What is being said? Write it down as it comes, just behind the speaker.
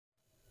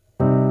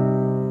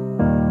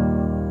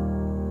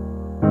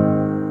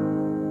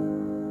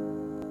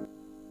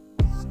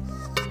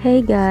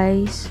Hey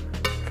guys,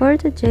 for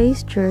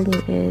today's journey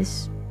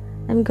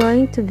I'm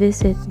going to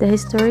visit the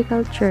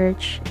historical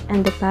church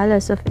and the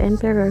palace of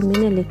Emperor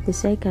Menelik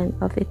II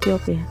of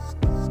Ethiopia.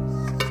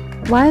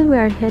 While we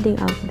are heading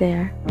out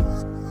there,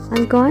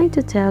 I'm going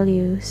to tell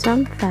you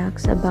some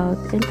facts about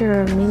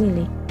Emperor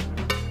Menelik.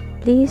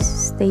 Please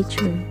stay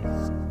tuned.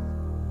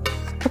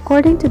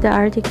 According to the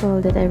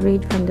article that I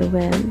read from the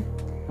web,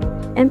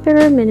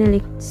 Emperor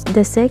Menelik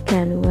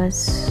II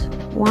was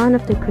one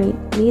of the great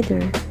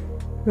leaders,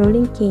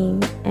 ruling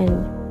king, and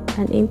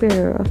an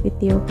emperor of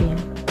Ethiopia.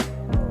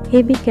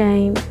 He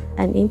became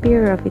an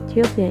emperor of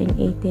Ethiopia in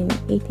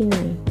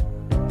 1889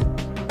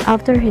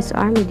 after his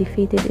army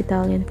defeated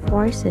Italian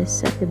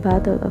forces at the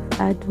Battle of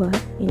Adwa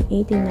in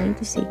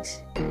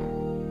 1896.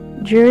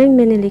 During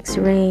Menelik's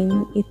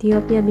reign,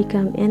 Ethiopia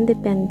became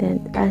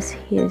independent as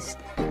his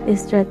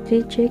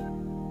strategic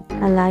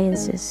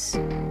alliances.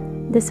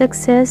 The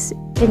success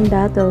in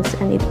battles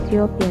and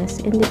Ethiopia's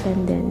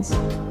independence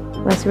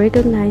was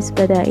recognized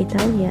by the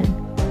Italian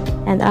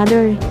and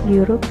other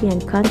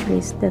European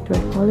countries that were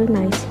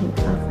colonizing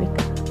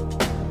Africa.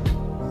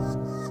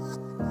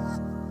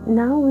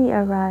 Now we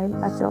arrive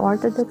at the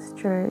Orthodox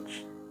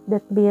Church that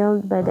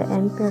built by the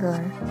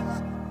emperor.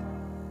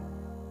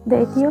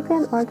 The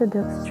Ethiopian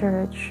Orthodox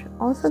Church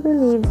also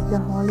believes the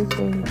Holy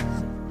Trinity,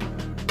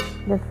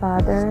 the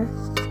Father,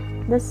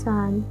 the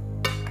Son,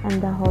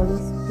 and the Holy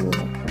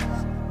Spirit.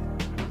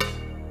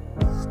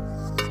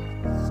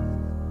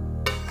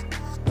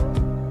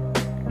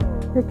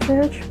 The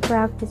church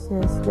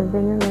practices the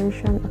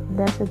veneration of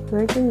Blessed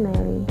Virgin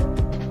Mary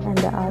and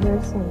the other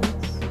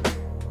saints.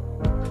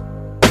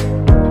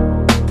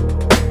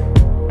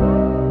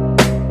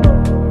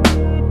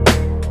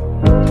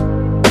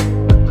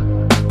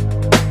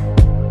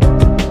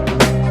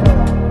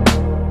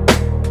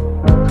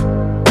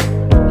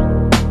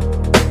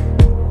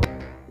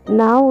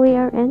 Now we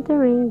are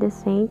entering the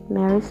St.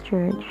 Mary's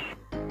Church.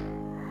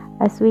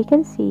 As we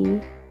can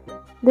see,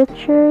 the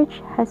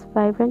church has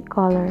vibrant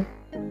color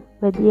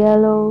with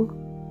yellow,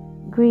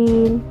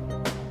 green,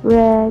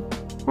 red,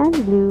 and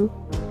blue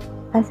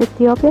as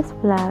Ethiopia's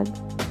flag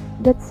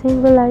that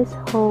symbolize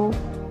hope,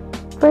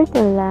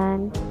 fertile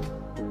land,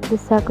 the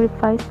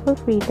sacrifice for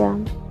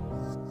freedom,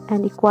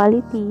 and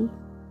equality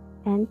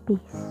and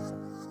peace.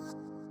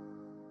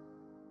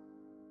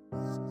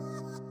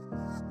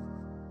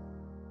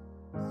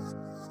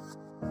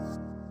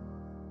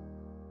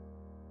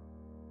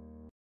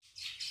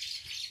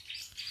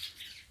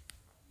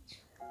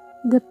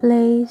 The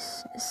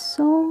place is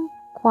so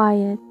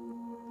quiet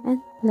and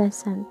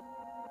pleasant.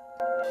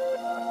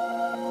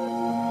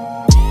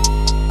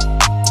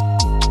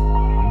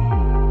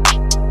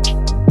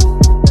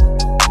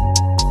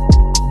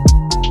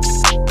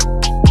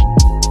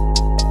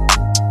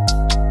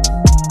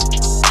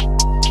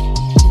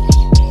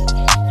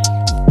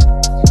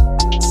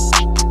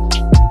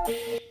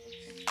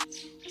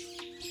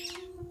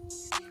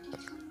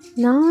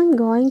 Now I'm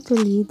going to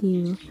lead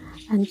you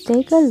and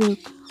take a look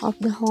of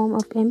the home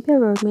of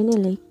Emperor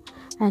Menelik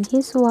and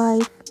his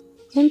wife,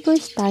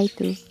 Empress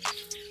Taitu,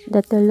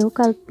 that the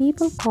local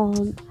people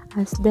called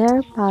as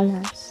their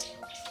palace.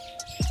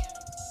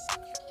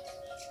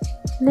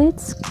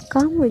 Let's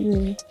come with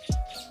me.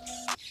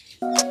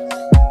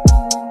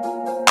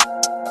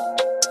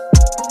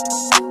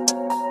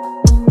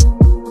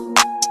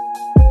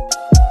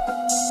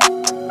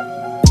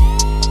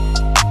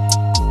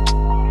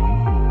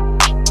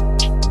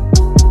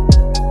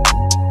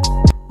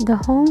 The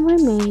home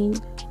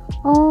remained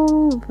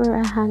over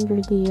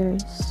 100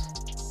 years.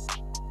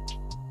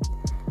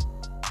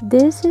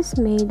 This is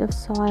made of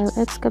soil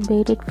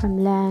excavated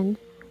from land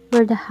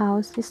where the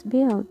house is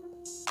built.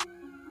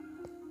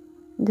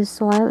 The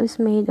soil is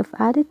made of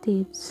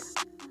additives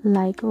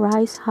like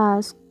rice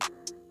husk,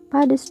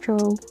 paddy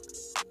straw,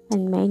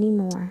 and many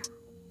more.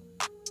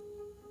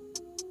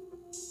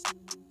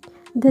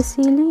 The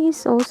ceiling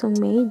is also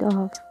made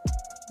of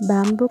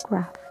bamboo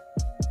craft.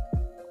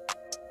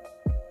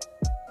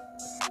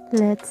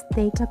 Let's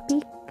take a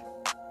peek.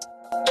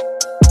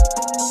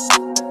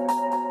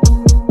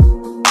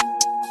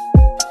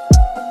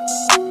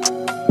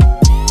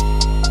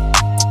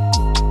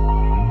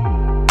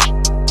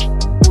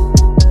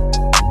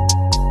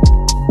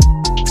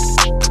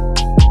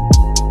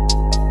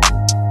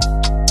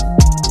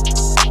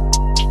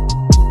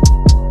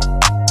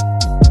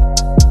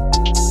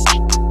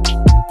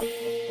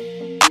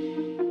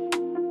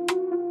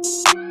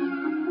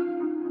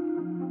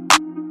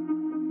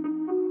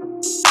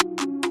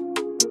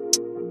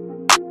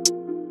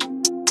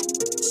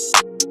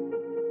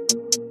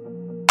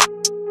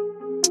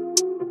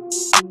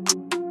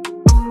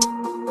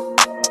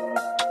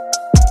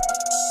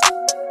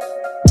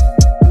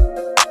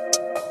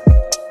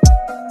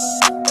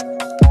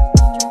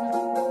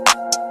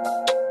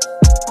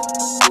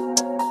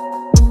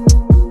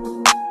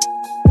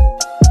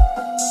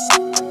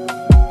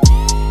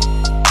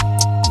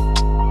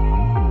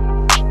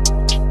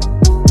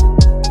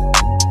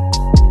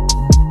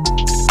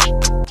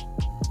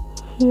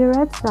 Here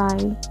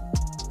outside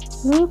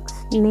looks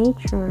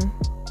nature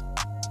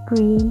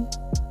green,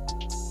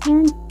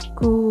 and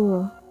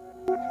cool.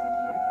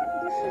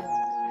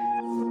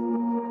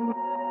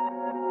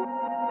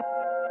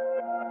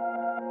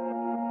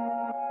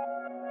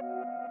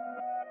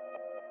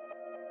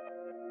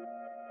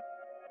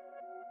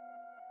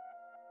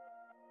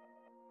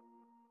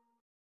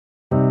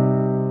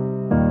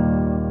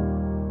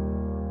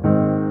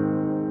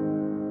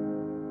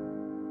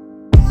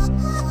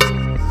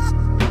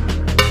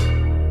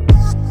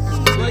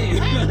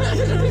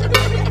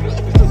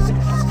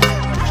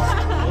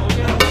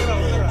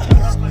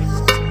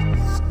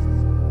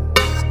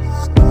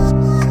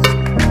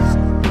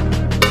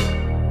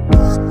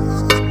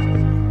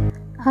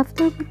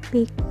 After we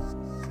peek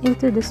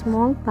into the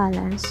small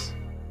palace,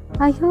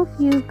 I hope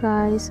you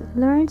guys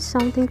learned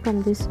something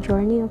from this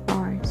journey of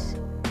ours.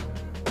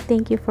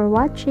 Thank you for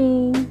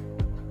watching.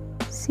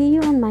 See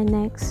you on my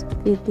next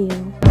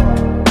video.